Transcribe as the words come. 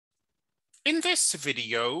In this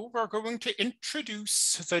video, we're going to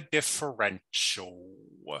introduce the differential.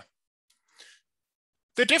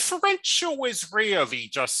 The differential is really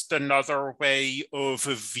just another way of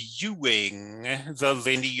viewing the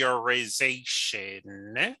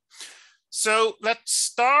linearization. So let's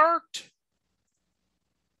start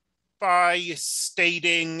by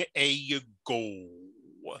stating a goal.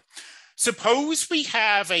 Suppose we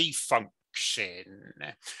have a function,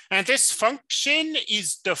 and this function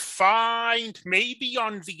is defined maybe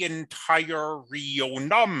on the entire real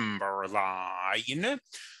number line,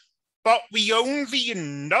 but we only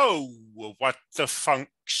know what the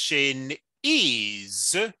function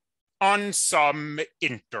is on some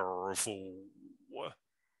interval.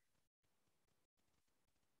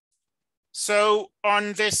 So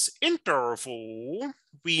on this interval,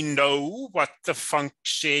 we know what the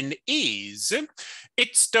function is.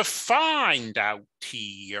 It's defined out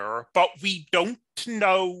here, but we don't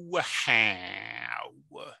know how.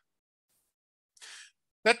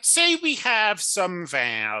 Let's say we have some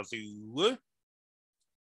value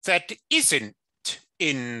that isn't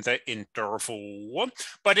in the interval,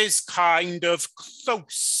 but is kind of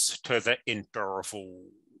close to the interval.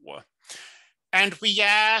 And we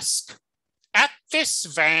ask, at this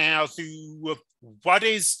value, what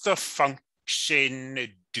is the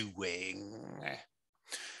function doing?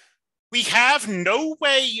 We have no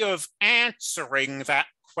way of answering that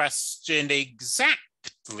question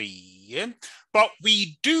exactly, but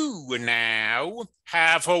we do now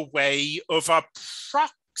have a way of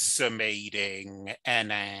approximating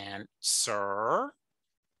an answer,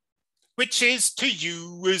 which is to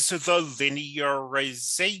use the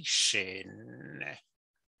linearization.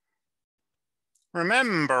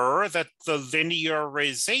 Remember that the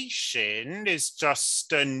linearization is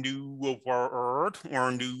just a new word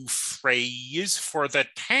or new phrase for the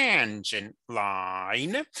tangent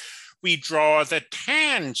line. We draw the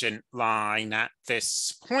tangent line at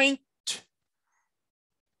this point,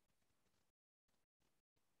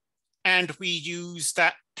 and we use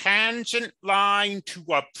that tangent line to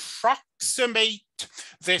approximate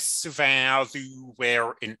this value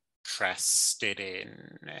we're interested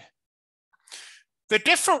in. The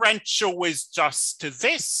differential is just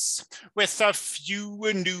this, with a few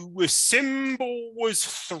new symbols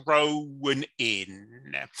thrown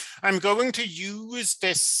in. I'm going to use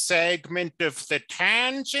this segment of the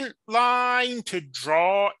tangent line to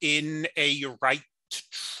draw in a right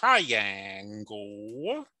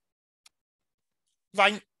triangle,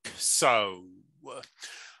 like so.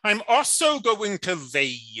 I'm also going to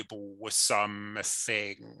label some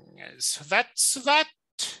things. That's that.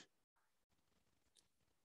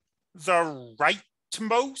 The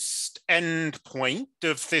rightmost endpoint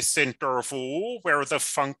of this interval where the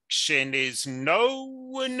function is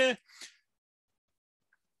known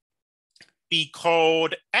be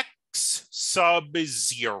called x sub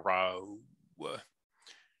 0.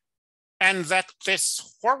 And that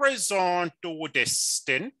this horizontal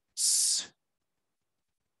distance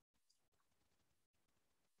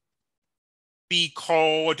be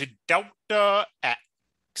called delta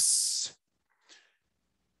x.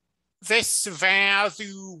 This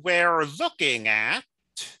value we're looking at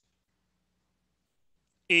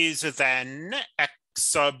is then x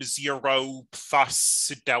sub 0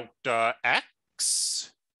 plus delta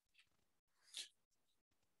x.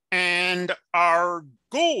 And our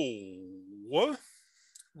goal,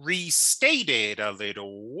 restated a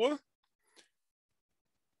little,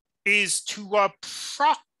 is to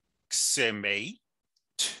approximate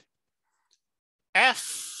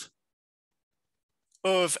f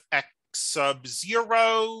of x sub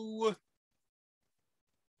 0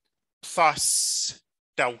 plus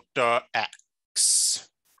delta x.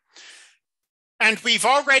 And we've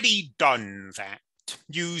already done that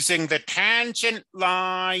using the tangent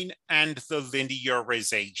line and the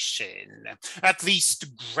linearization. At least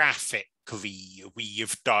graphically,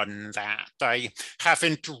 we've done that. I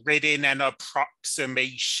haven't written an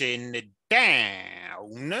approximation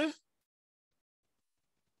down.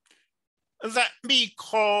 Let me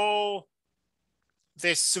call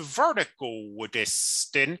this vertical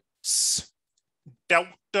distance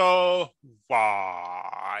delta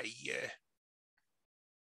y.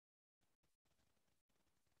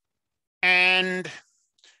 And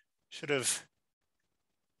should have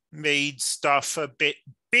made stuff a bit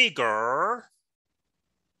bigger.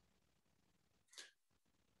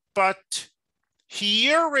 But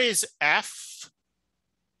here is f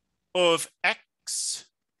of x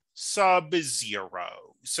sub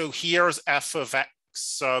 0. So here's f of x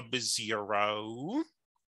sub 0.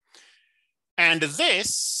 And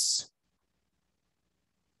this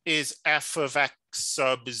is f of x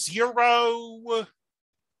sub 0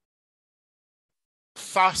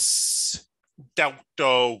 plus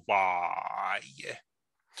delta y.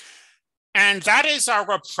 And that is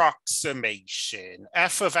our approximation.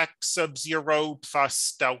 F of x sub 0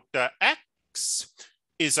 plus delta x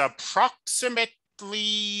is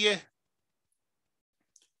approximately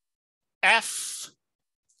f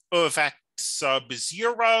of x sub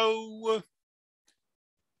 0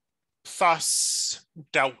 plus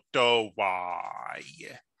delta y.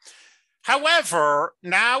 However,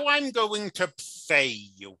 now I'm going to play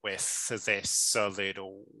with this a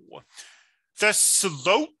little. The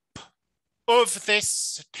slope of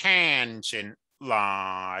this tangent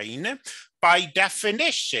line, by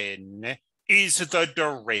definition, is the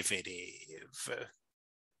derivative.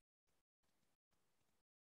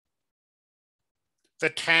 The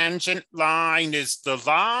tangent line is the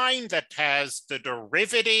line that has the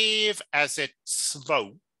derivative as its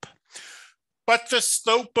slope. But the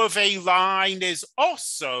slope of a line is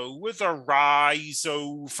also the rise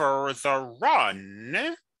over the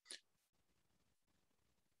run.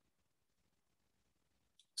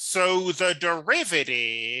 So the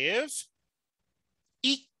derivative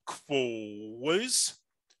equals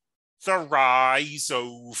the rise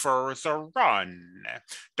over the run,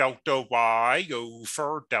 delta y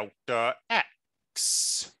over delta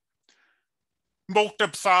x.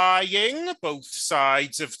 Multiplying both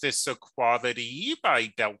sides of this equality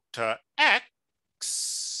by delta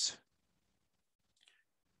x,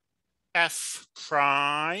 f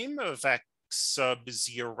prime of x sub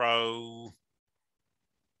 0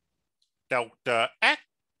 delta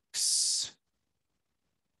x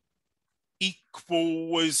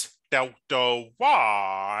equals delta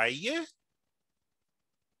y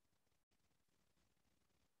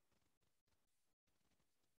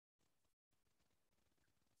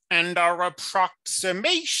and our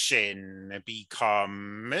approximation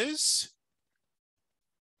becomes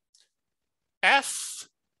f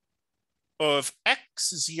of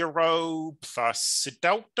x0 plus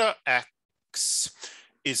delta x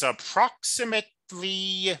is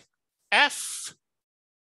approximately f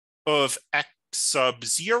of x sub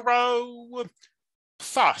 0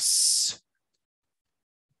 plus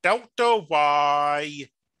delta y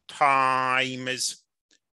times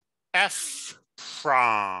f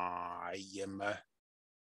prime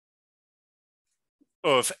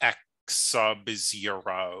of x sub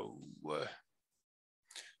 0.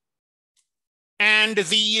 And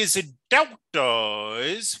these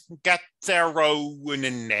deltas get their own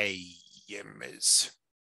names.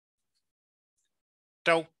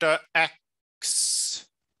 Delta x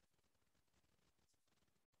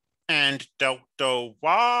and delta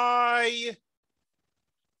y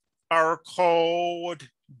are called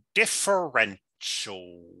differentials.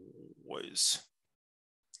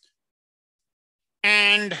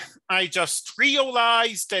 And I just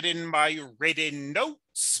realized that in my written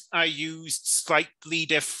notes, I used slightly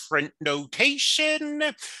different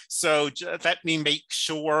notation. So let me make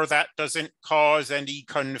sure that doesn't cause any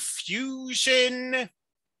confusion.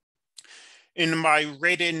 In my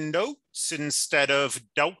written notes, instead of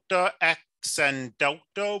delta x and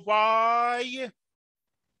delta y,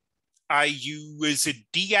 I use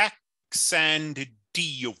dx and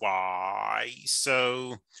dy.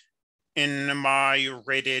 So in my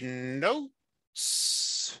written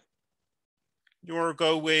notes, you're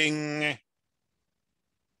going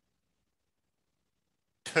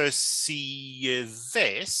to see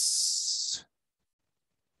this.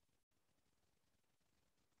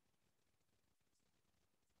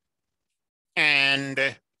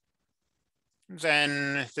 And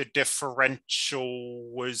then the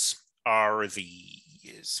differentials are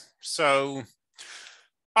these. So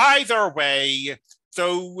either way,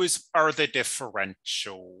 those are the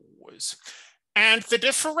differentials. And the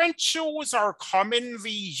differentials are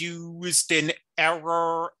commonly used in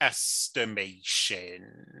error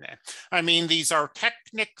estimation. I mean, these are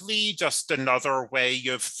technically just another way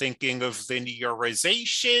of thinking of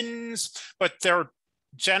linearizations, but they're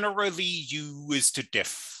generally used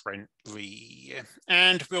differently.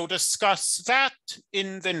 And we'll discuss that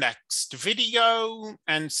in the next video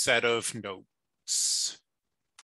and set of notes.